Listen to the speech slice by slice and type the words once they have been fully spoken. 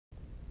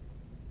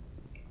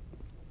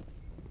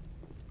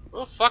Who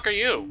the fuck are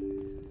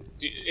you?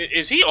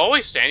 Is he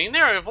always standing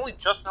there? I've only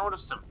just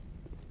noticed him.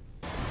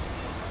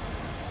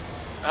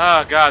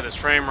 Oh god, this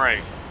frame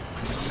rate.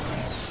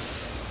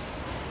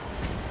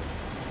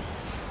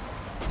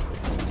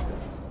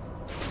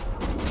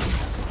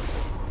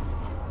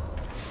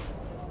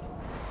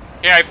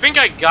 Yeah, I think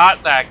I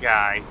got that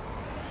guy.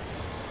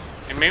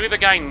 And maybe the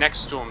guy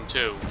next to him,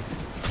 too.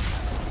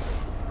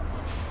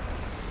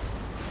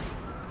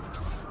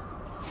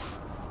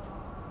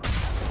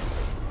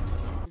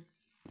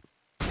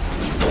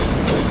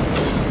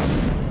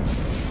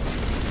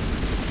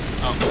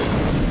 Oh.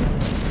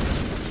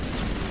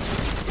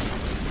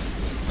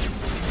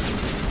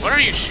 What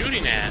are you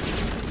shooting at?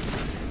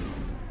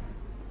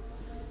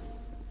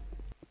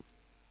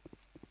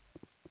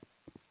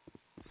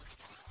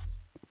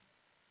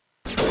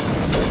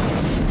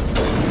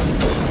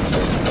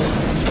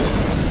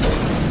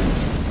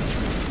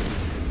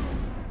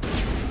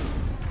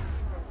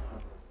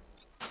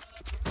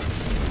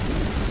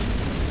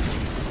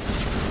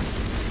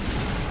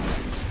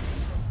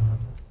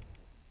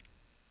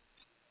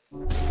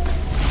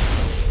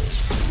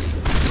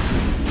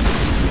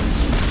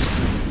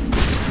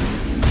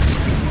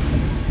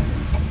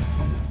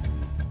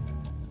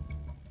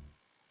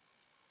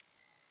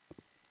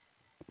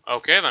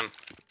 Okay then.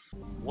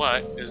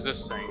 What is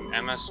this thing?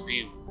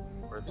 MSV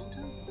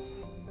Worthington?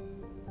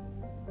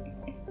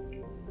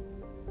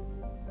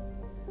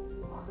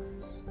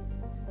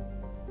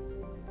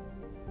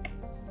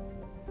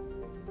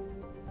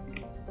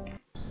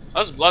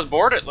 Let's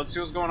board it. Let's see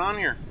what's going on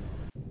here.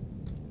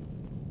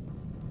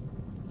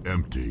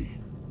 Empty.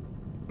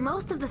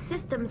 Most of the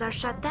systems are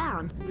shut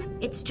down.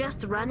 It's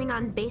just running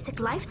on basic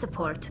life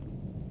support.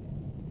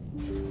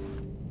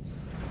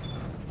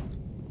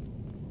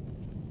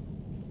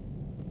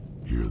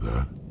 Hear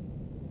that?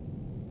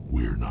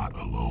 We're not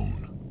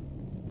alone.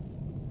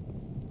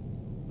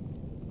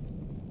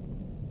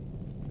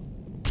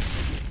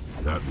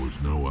 That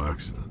was no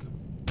accident.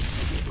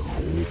 The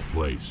whole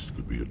place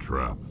could be a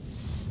trap.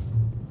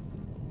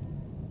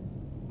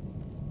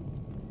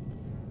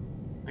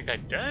 Think I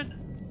dead?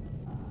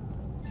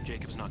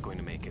 Jacob's not going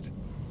to make it.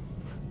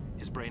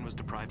 His brain was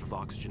deprived of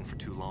oxygen for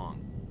too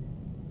long.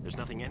 There's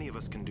nothing any of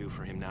us can do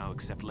for him now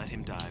except let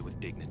him die with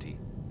dignity.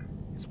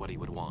 It's what he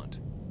would want.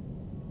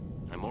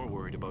 I'm more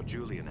worried about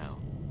Julia now.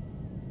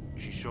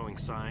 She's showing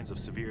signs of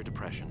severe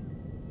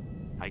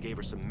depression. I gave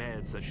her some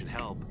meds that should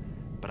help,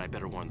 but I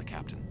better warn the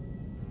captain.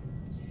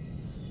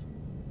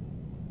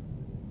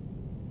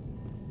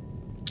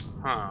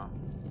 Huh.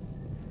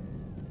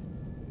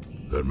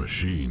 That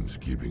machine's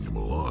keeping him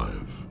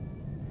alive.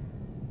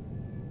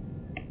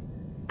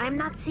 I'm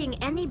not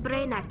seeing any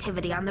brain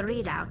activity on the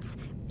readouts.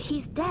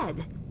 He's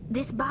dead.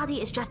 This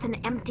body is just an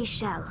empty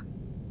shell.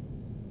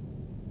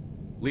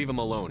 Leave him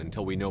alone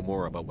until we know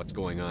more about what's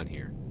going on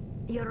here.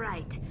 You're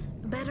right.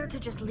 Better to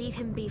just leave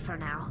him be for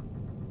now.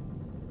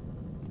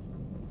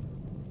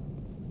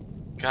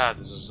 God,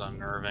 this is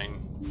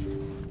unnerving.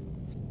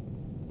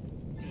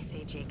 They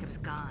say Jacob's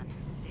gone.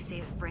 They say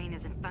his brain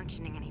isn't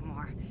functioning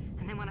anymore,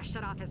 and they want to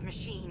shut off his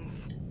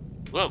machines.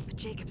 Whoa. But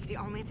Jacob's the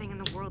only thing in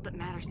the world that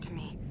matters to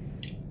me.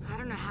 I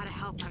don't know how to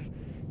help him,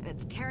 and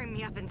it's tearing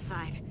me up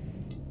inside.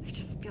 I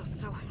just feel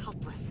so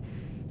helpless,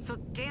 so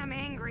damn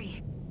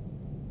angry.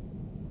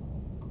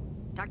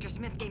 Dr.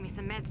 Smith gave me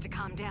some meds to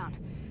calm down,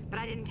 but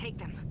I didn't take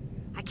them.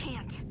 I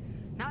can't.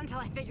 Not until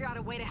I figure out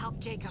a way to help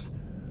Jacob.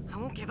 I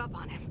won't give up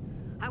on him.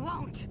 I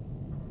won't.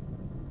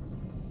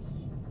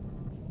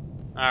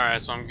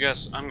 Alright, so I'm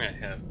gonna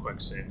have a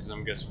quick save, because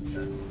I'm guessing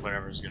that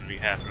whatever's gonna be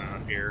happening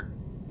up here.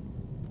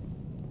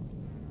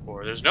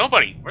 Or there's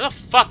nobody! Where the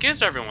fuck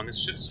is everyone? This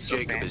shit's so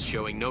Jacob bad. is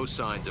showing no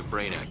signs of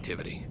brain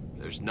activity.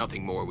 There's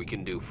nothing more we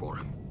can do for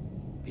him.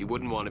 He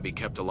wouldn't want to be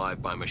kept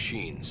alive by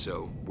machines,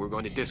 so we're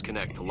going to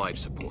disconnect the life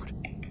support.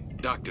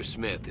 Dr.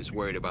 Smith is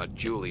worried about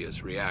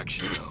Julia's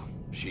reaction, though.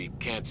 She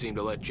can't seem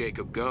to let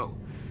Jacob go.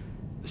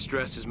 The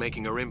stress is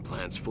making her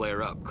implants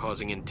flare up,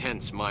 causing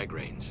intense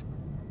migraines.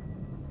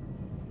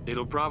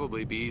 It'll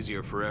probably be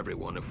easier for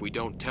everyone if we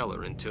don't tell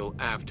her until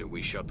after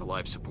we shut the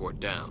life support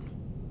down.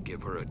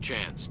 Give her a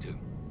chance to...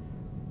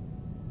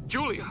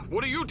 Julia,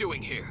 what are you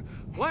doing here?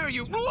 Why are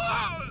you...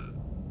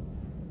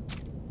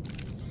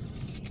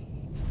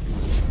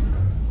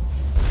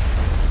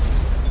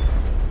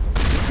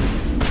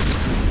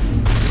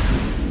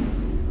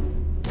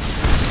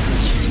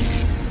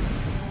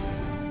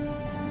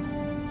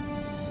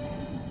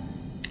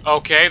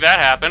 Okay, that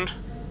happened.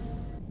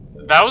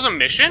 That was a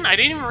mission? I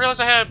didn't even realize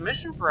I had a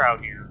mission for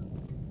out here.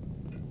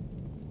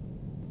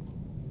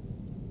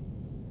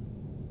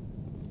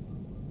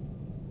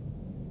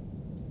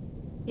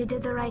 You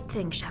did the right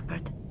thing,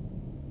 Shepard.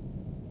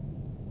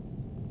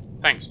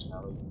 Thanks,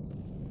 Charlie.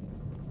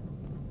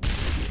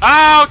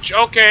 Ouch!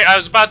 Okay, I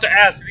was about to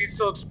ask, did he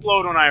still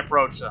explode when I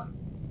approached them?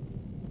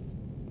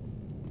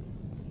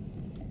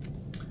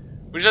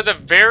 Which is the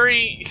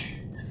very,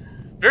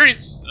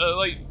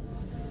 like,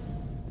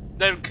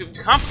 that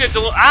complicated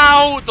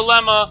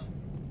dilemma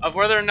of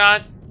whether or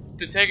not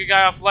to take a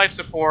guy off life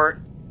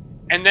support,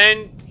 and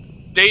then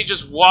they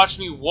just watched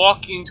me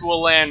walk into a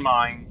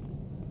landmine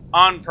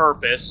on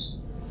purpose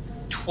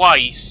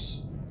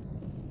twice.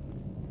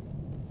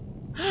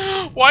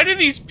 Why do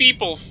these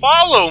people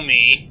follow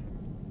me?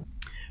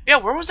 Yeah,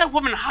 where was that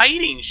woman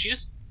hiding? She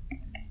just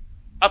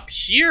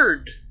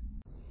appeared.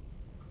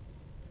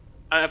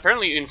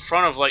 Apparently in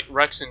front of, like,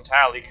 Rex and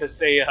Tally, because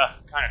they,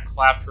 kind of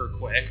clapped her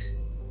quick.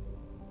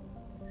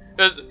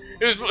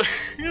 It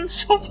was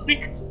so funny,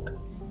 because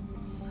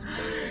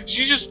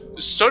she's just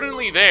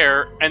suddenly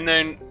there, and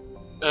then,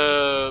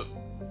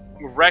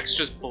 Rex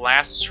just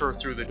blasts her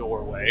through the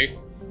doorway.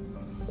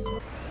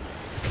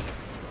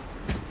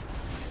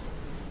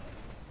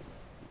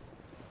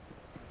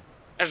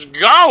 That's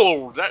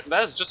gold!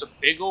 That's just a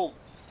big old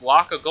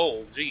block of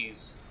gold,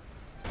 jeez.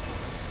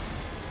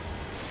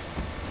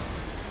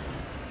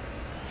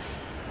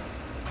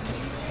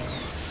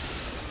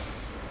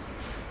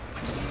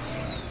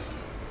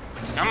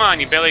 Come on,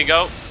 you billy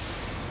goat.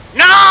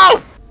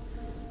 No!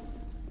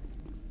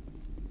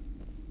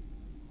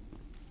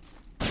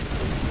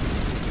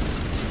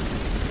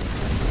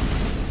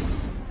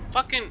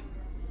 Fucking...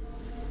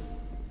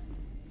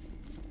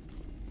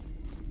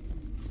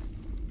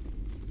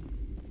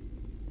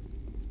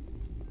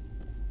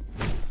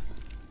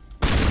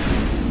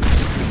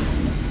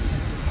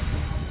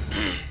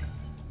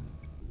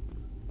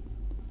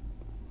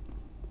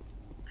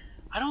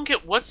 I don't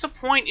get, what's the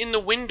point in the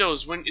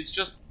windows when it's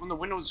just, when the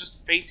window is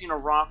just facing a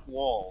rock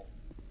wall?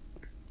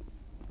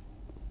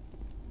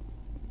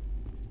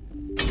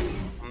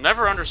 I'll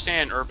never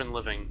understand urban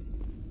living.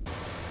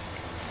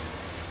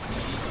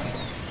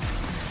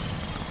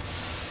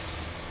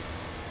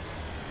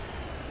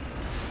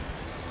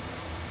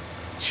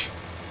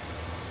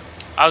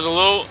 I was a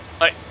little,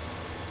 like,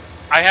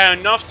 I had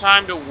enough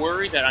time to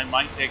worry that I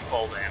might take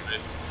fall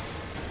damage.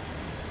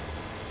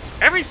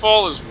 Every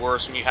fall is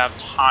worse when you have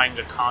time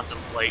to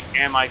contemplate,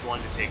 am I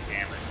going to take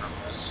damage from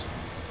this?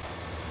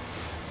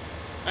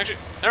 Actually,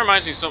 that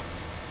reminds me, so,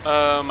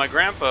 my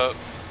grandpa,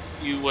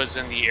 he was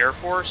in the Air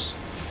Force,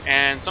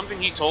 and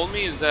something he told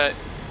me is that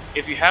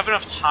if you have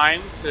enough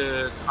time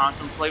to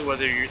contemplate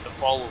whether the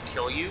fall will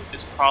kill you,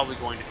 it's probably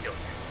going to kill you.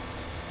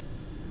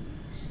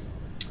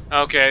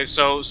 Okay,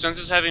 so since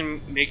it's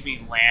make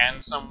me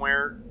land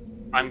somewhere,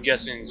 I'm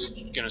guessing it's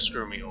gonna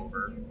screw me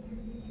over.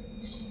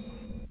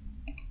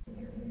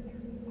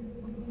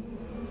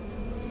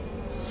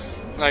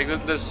 Like,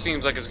 this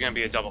seems like it's gonna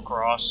be a double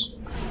cross.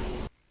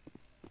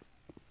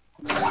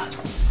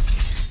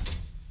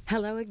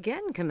 Hello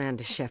again,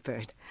 Commander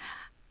Shepard.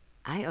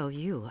 I owe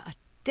you a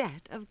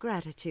debt of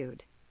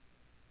gratitude.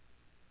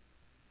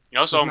 You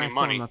also owe me With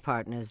my money. former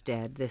partner's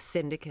dead, this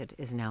syndicate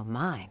is now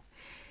mine.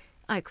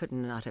 I could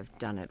not have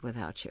done it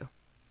without you.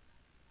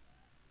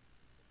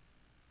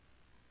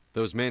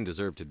 Those men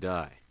deserve to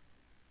die.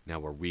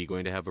 Now, are we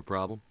going to have a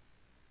problem?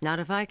 Not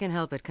if I can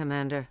help it,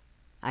 Commander.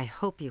 I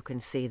hope you can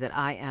see that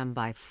I am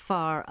by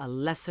far a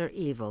lesser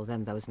evil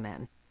than those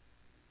men.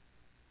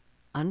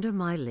 Under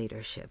my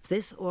leadership,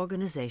 this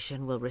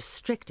organization will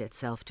restrict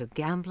itself to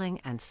gambling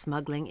and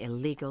smuggling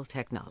illegal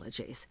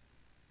technologies.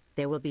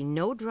 There will be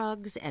no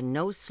drugs and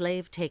no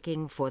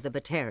slave-taking for the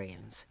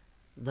Batarians.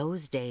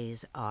 Those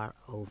days are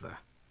over.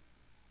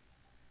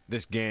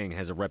 This gang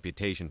has a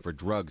reputation for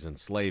drugs and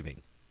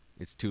slaving.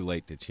 It's too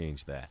late to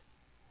change that.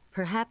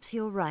 Perhaps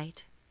you're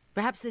right.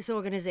 Perhaps this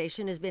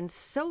organization has been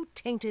so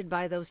tainted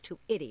by those two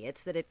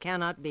idiots that it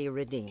cannot be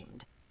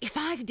redeemed. If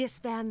I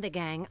disband the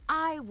gang,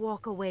 I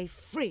walk away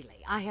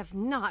freely. I have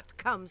not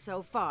come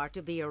so far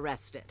to be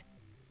arrested.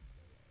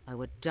 I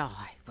would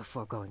die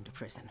before going to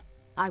prison.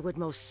 I would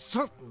most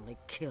certainly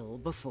kill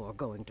before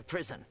going to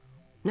prison.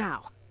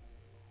 Now,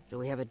 do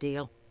we have a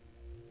deal?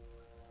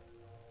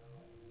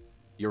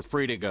 You're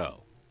free to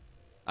go.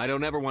 I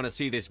don't ever want to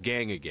see this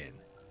gang again.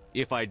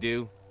 If I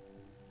do...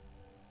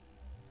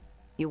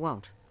 You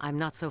won't. I'm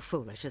not so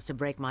foolish as to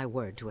break my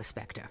word to a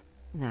Spectre.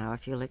 Now,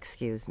 if you'll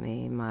excuse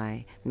me,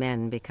 my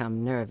men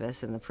become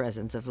nervous in the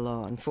presence of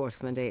law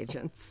enforcement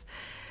agents.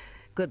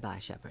 Goodbye,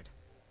 Shepard.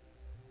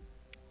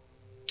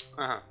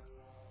 Uh-huh.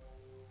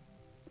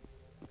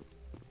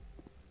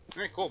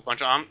 Alright, cool.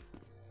 Bunch of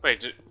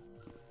Wait,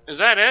 is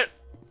that it?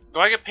 Do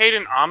I get paid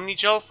in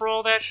Omnigel for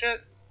all that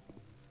shit?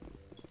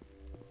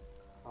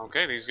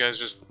 Okay, these guys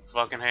just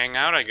fucking hang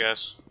out, I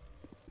guess.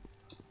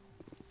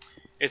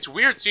 It's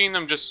weird seeing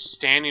them just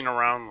standing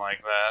around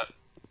like that.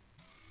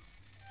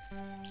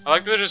 I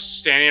like they're just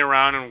standing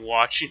around and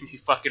watching me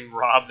fucking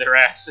rob their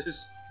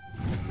asses.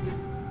 I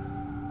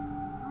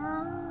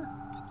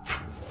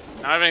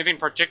don't have anything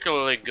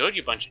particularly good,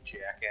 you bunch of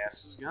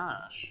jackasses.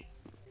 Gosh.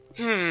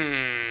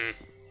 I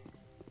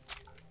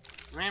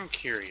am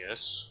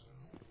curious.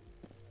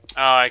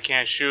 Oh, I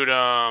can't shoot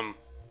them.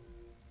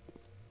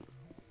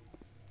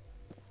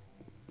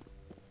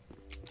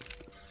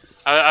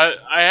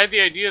 I had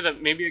the idea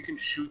that maybe I can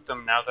shoot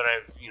them now that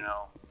I've, you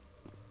know,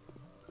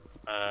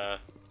 now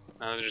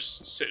they're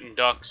just sitting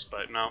ducks,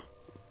 but no.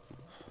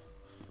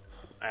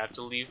 I have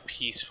to leave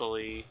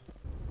peacefully.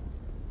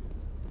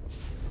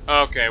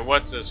 Okay,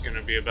 what's this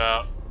gonna be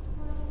about?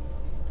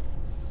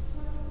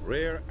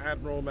 Rear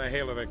Admiral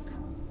Mihailovic,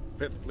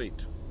 Fifth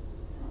Fleet.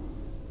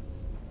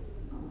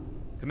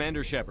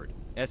 Commander Shepard,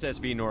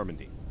 SSV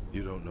Normandy.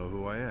 You don't know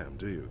who I am,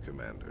 do you,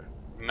 Commander?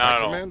 Not at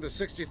I all. command the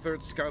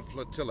 63rd Scout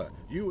Flotilla.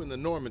 You and the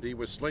Normandy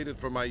were slated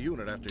for my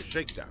unit after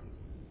Shakedown.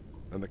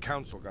 And the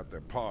Council got their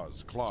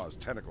paws, claws,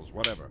 tentacles,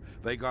 whatever.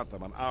 They got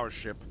them on our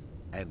ship,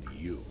 and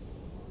you.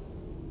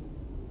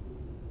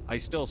 I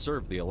still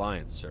serve the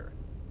Alliance, sir.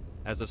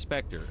 As a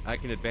Spectre, I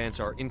can advance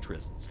our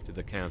interests to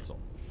the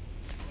Council.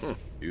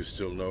 You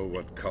still know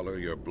what color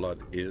your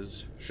blood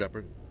is,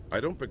 Shepard? I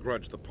don't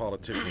begrudge the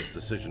politician's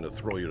decision to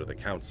throw you to the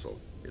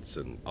Council. It's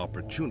an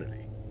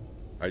opportunity.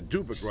 I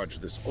do begrudge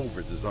this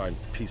over-designed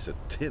piece of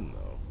tin,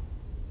 though.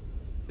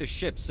 This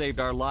ship saved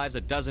our lives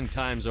a dozen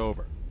times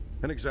over.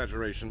 An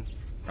exaggeration.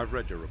 I've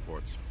read your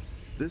reports.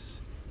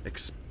 This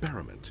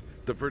experiment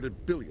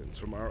diverted billions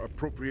from our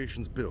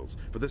appropriations bills.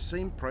 For the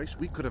same price,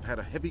 we could have had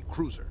a heavy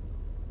cruiser.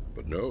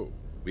 But no,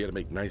 we had to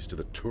make nice to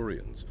the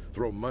Turians,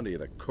 throw money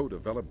at a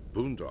co-developed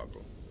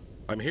boondoggle.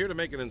 I'm here to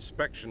make an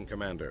inspection,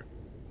 Commander.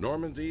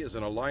 Normandy is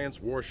an Alliance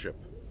warship.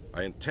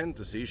 I intend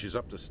to see she's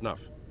up to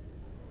snuff.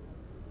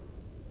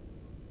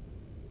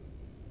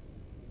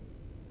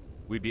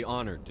 We'd be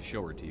honored to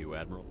show her to you,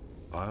 Admiral.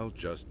 I'll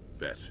just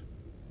bet.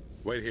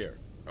 Wait here.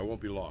 I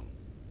won't be long.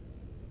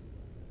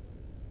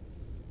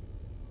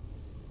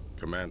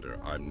 Commander,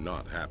 I'm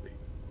not happy.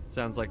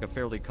 Sounds like a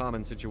fairly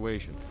common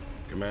situation.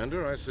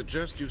 Commander, I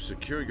suggest you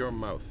secure your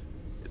mouth.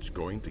 It's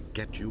going to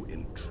get you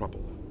in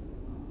trouble.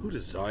 Who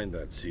designed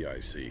that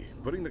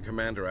CIC? Putting the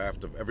commander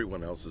aft of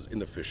everyone else is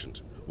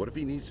inefficient. What if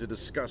he needs to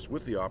discuss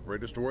with the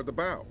operators toward the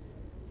bow?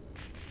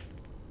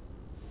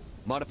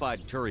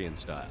 Modified Turian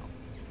style.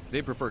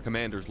 They prefer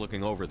commanders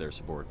looking over their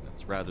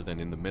subordinates, rather than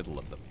in the middle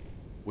of them.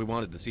 We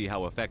wanted to see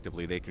how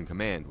effectively they can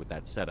command with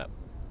that setup.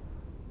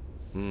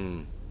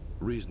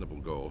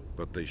 Reasonable goal,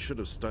 but they should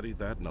have studied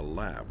that in a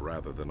lab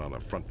rather than on a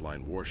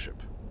frontline warship.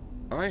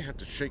 I had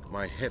to shake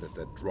my head at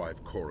that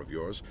drive core of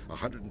yours.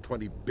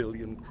 120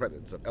 billion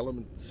credits of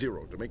element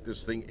 0 to make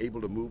this thing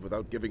able to move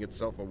without giving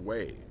itself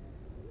away.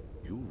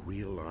 You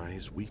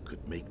realize we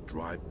could make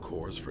drive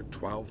cores for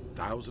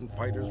 12,000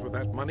 fighters with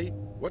that money?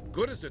 What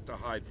good is it to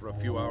hide for a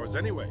few hours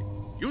anyway?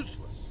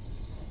 Useless.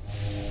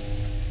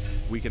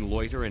 We can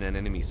loiter in an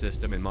enemy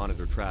system and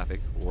monitor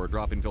traffic, or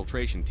drop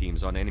infiltration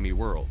teams on enemy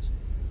worlds.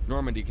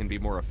 Normandy can be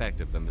more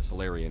effective than the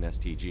Solarian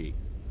STG.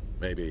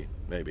 Maybe.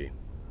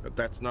 But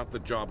that's not the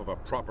job of a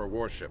proper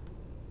warship.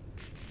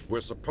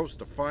 We're supposed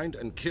to find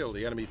and kill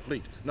the enemy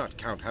fleet, not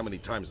count how many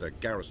times their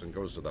garrison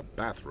goes to the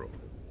bathroom.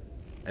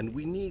 And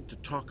we need to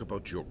talk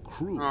about your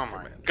crew, Oh my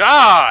Commander.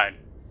 god!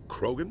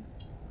 Krogan?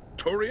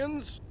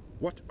 Turians?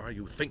 What are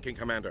you thinking,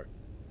 Commander?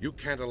 You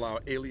can't allow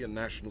alien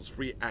nationals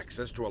free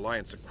access to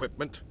Alliance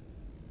equipment.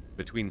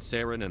 Between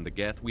Saren and the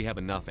Geth, we have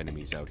enough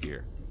enemies out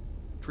here.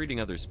 Treating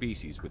other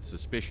species with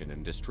suspicion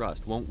and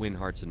distrust won't win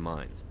hearts and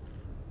minds.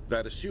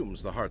 That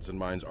assumes the hearts and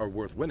minds are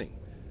worth winning.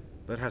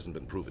 That hasn't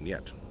been proven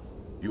yet.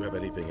 You have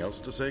anything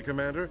else to say,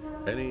 Commander?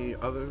 Any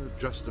other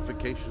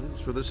justifications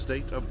for the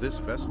state of this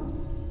vessel?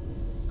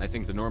 I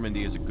think the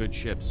Normandy is a good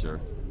ship, sir.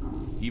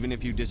 Even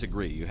if you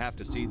disagree, you have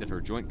to see that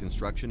her joint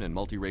construction and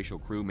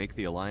multiracial crew make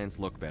the Alliance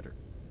look better.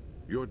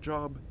 Your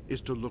job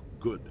is to look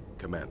good,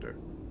 Commander.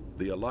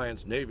 The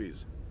Alliance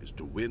navies is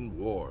to win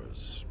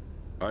wars.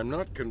 I'm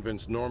not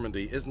convinced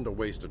Normandy isn't a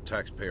waste of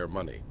taxpayer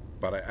money,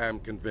 but I am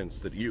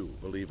convinced that you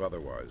believe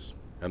otherwise,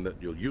 and that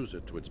you'll use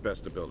it to its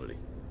best ability.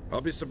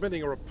 I'll be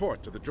submitting a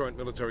report to the Joint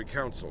Military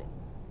Council.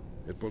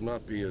 It will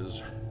not be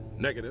as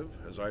negative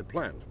as I'd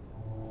planned.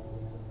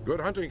 Good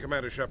hunting,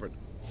 Commander Shepard.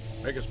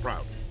 Make us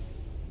proud.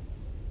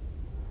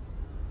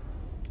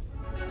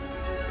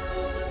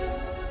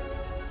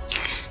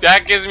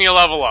 That gives me a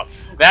level up.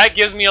 That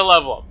gives me a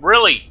level up.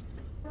 Really?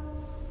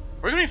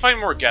 We're gonna be fighting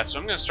more Geths, so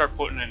I'm gonna start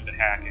putting it into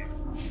hacking.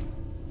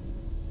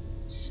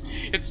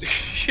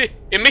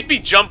 It made me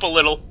jump a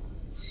little.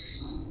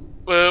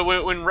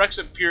 When Rex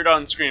appeared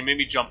on screen, it made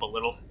me jump a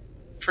little.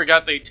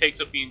 Forgot that he takes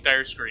up the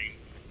entire screen.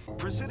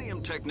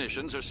 Presidium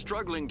technicians are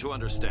struggling to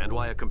understand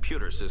why a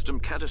computer system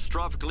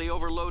catastrophically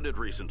overloaded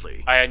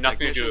recently. I had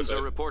nothing to do with Technicians it.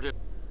 are reported.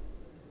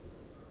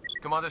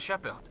 Commander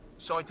Shepard,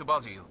 sorry to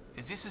bother you.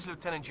 This is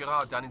Lieutenant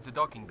Girard down in the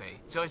docking bay.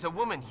 There is a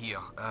woman here.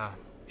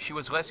 She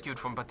was rescued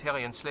from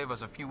Batarian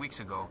slavers a few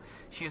weeks ago.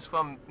 She is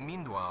from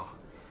Mindwar.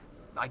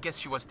 I guess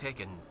she was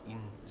taken in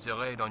the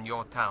raid on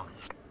your town.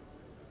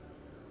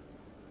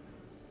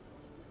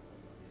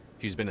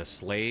 She's been a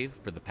slave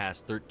for the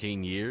past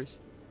 13 years?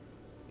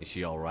 Is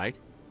she all right?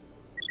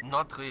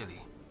 Not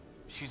really.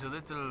 She's a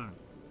little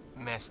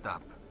messed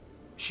up.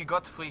 She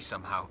got free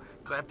somehow,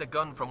 grabbed a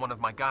gun from one of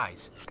my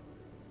guys.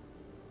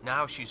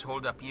 Now she's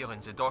holed up here in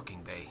the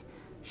docking bay.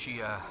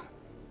 She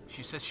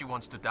says she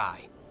wants to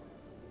die.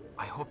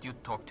 I hoped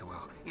you'd talk to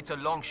her. It's a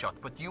long shot,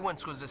 but you went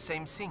through the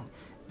same thing.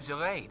 The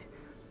raid.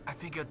 I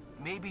figured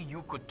maybe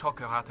you could talk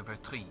her out of her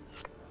tree.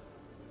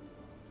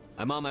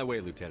 I'm on my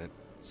way, Lieutenant.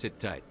 Sit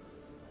tight.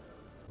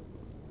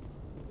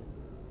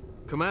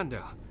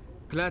 Commander,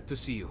 glad to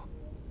see you.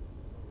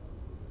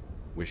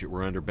 Wish it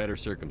were under better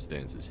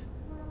circumstances.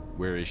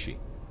 Where is she?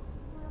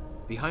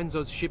 Behind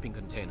those shipping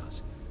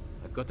containers.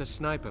 I've got a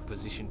sniper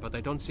position, but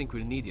I don't think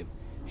we'll need him.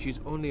 She's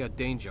only a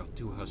danger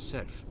to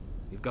herself.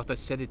 We've got a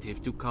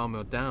sedative to calm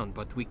her down,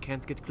 but we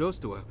can't get close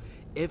to her.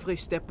 Every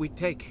step we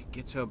take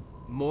gets her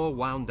more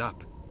wound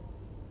up.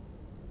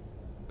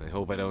 I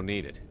hope I don't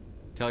need it.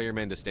 Tell your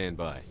men to stand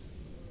by.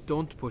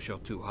 Don't push her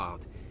too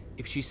hard.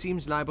 If she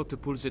seems liable to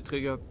pull the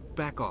trigger,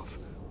 back off,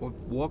 or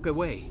walk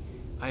away.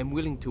 I am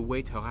willing to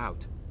wait her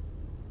out.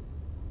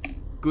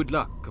 Good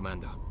luck,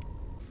 Commander.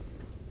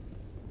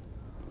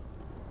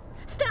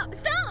 Stop!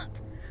 Stop!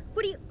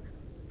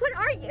 What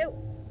are you?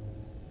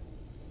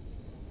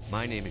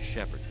 My name is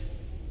Shepard.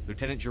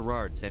 Lieutenant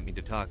Gerard sent me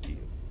to talk to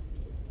you.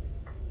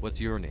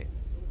 What's your name?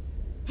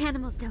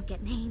 Animals don't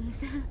get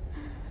names.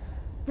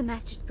 The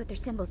Masters put their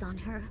symbols on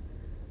her.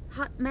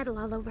 Hot metal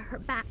all over her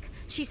back.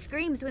 She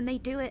screams when they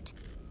do it.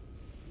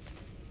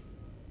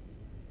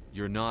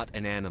 You're not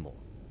an animal.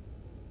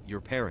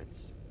 Your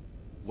parents.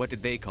 What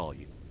did they call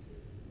you?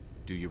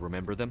 Do you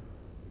remember them?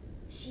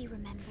 She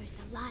remembers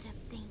a lot of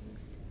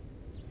things.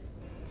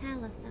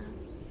 Talitha.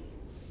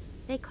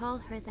 They call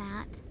her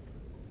that.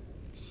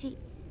 She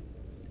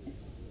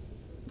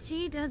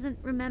doesn't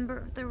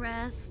remember the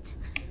rest.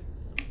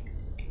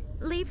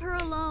 Leave her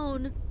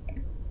alone.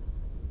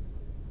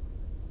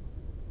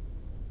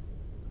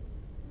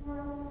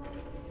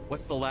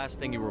 What's the last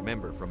thing you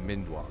remember from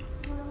Mindwar?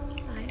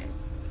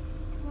 Fires.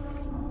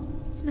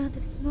 Smells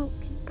of smoke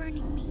and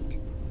burning meat.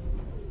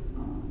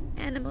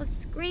 Animals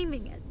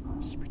screaming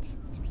as she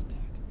pretends to be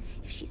dead.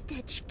 If she's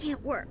dead, she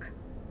can't work.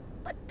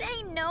 But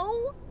they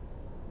know.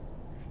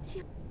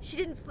 She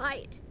didn't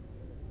fight.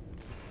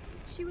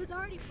 She was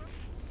already broken.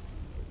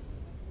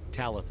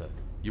 Talitha,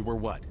 you were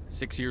what,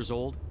 6 years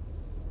old?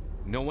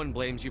 No one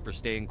blames you for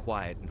staying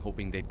quiet and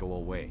hoping they'd go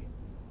away.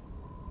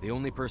 The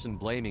only person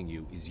blaming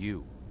you is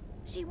you.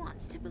 She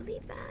wants to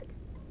believe that.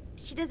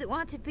 She doesn't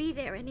want to be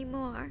there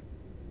anymore.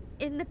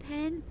 In the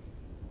pen,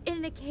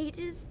 in the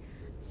cages,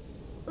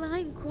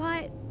 lying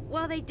quiet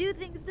while they do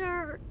things to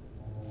her.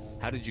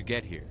 How did you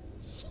get here?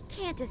 She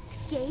can't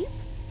escape.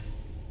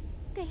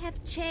 They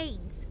have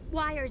chains,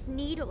 wires,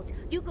 needles.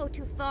 You go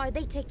too far,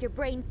 they take your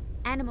brain.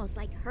 Animals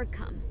like her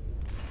come.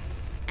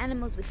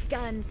 Animals with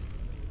guns.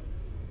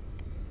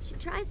 She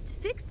tries to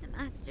fix the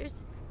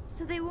Masters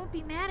so they won't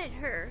be mad at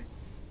her.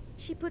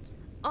 She puts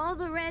all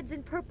the reds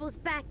and purples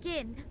back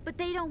in, but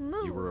they don't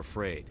move. You were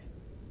afraid.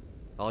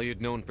 All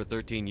you'd known for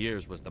 13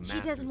 years was the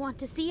Masters. She doesn't want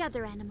to see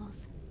other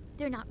animals.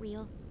 They're not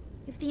real.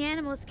 If the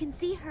animals can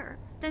see her,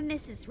 then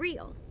this is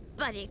real.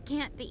 But it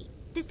can't be.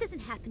 This doesn't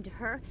happen to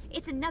her.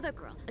 It's another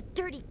girl. A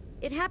dirty...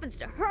 It happens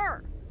to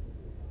her.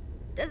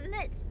 Doesn't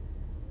it?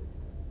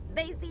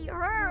 They see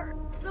her,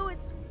 so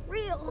it's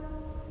real.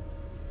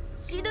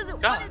 She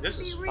doesn't want it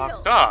to be real.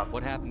 God, this is fucked up.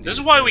 What happened? This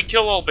is why we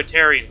kill all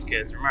Batarians,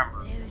 kids,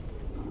 remember.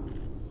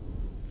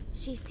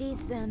 She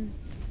sees them.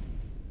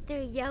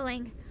 They're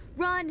yelling,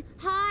 "Run!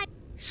 Hide!"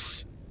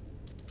 Shh!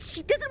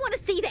 She doesn't want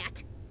to see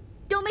that!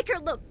 Don't make her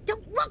look!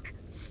 Don't look!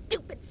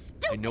 Stupid!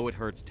 I know it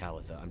hurts,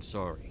 Talitha. I'm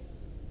sorry.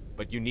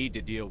 But you need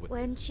to deal with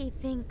When she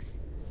thinks,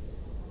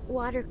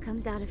 water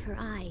comes out of her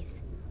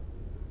eyes.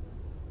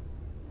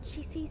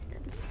 She sees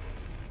them.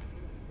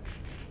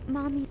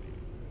 Mommy,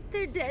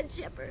 they're dead,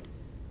 Shepard.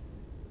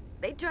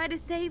 They try to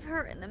save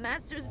her and the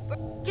Masters.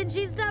 Can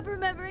she stop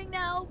remembering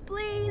now,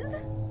 please?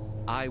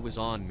 I was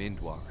on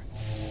Mindwar.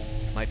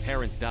 My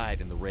parents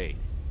died in the raid.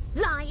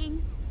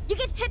 Lying! You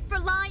get hit for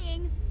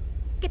lying!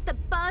 Get the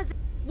buzz.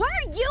 Why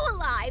are you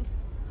alive?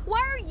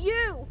 Why are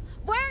you?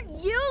 Why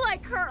aren't you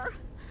like her?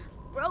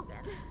 Broken.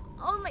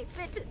 Only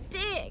fit to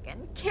dig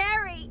and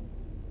carry.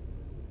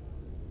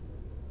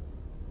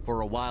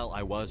 For a while,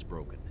 I was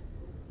broken.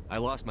 I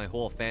lost my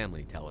whole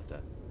family,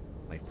 Talitha.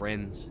 My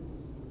friends,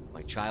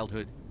 my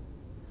childhood.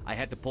 I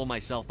had to pull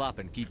myself up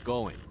and keep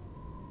going.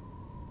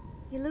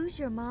 You lose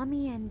your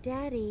mommy and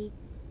daddy,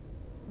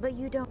 but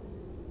you don't.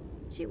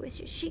 She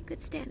wishes she could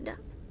stand up.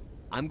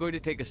 I'm going to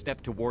take a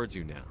step towards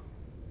you now.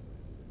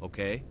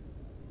 Okay?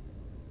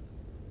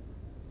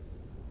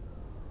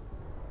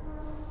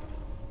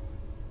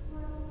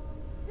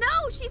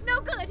 No, she's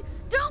no good!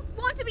 Don't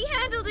want to be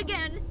handled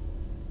again!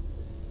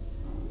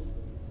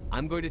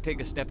 I'm going to take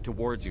a step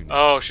towards you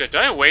now. Oh shit,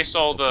 did I waste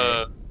all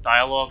the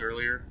dialogue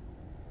earlier?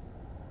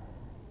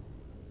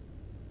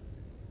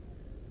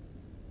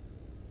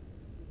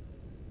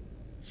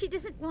 She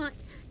doesn't want...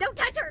 Don't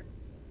touch her!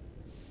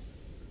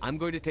 I'm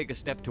going to take a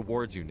step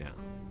towards you now.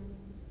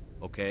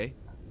 Okay?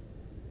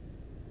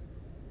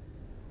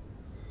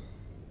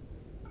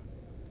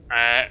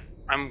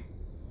 I'm...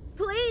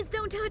 Please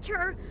don't touch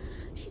her!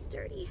 She's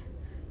dirty.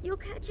 You'll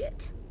catch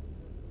it.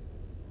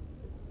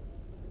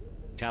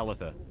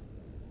 Talitha,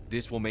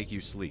 this will make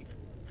you sleep.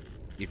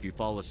 If you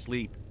fall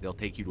asleep, they'll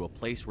take you to a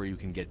place where you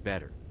can get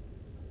better.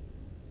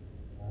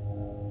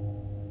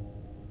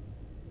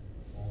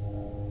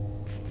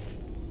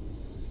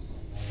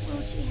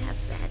 Will she have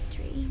bad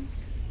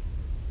dreams?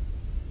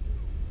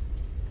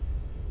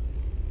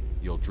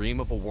 You'll dream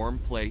of a warm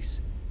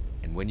place,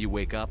 and when you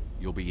wake up,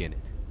 you'll be in it.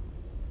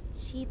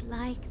 She'd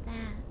like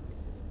that.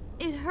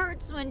 It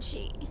hurts when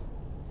she...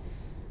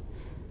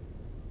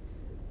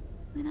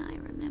 when I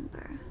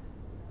remember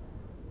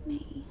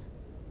me.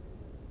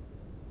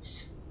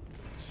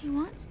 She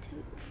wants to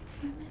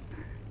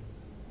remember.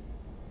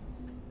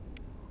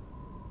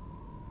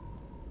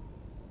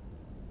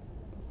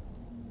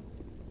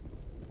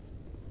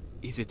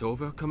 Is it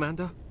over,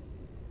 Commander?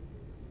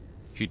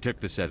 She took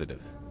the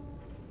sedative.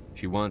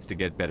 She wants to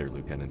get better,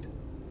 Lieutenant.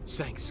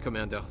 Thanks,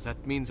 Commander.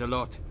 That means a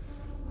lot.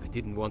 I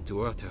didn't want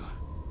to hurt her.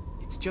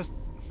 It's just,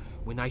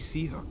 when I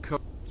see her,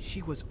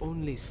 she was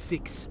only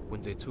 6 when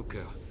they took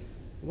her.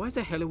 Why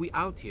the hell are we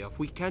out here if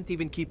we can't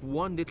even keep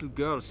one little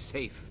girl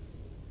safe?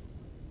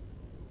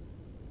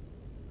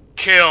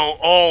 Kill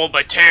all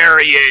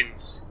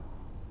Batarians!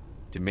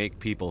 To make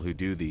people who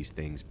do these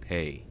things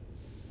pay.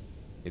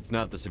 It's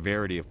not the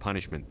severity of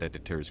punishment that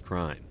deters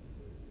crime.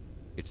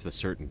 It's the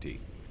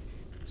certainty.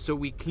 So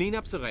we clean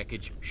up the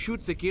wreckage,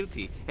 shoot the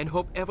guilty, and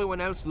hope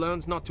everyone else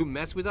learns not to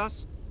mess with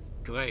us?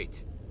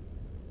 Great.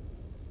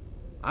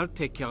 I'll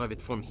take care of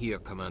it from here,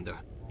 Commander.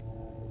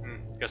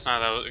 Guess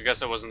not. I guess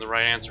that wasn't the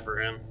right answer for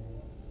him.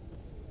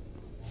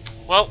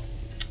 Well,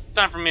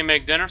 time for me to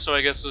make dinner, so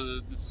I guess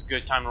this is a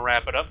good time to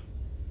wrap it up.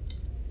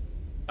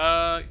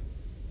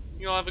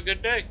 You'll have a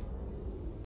good day.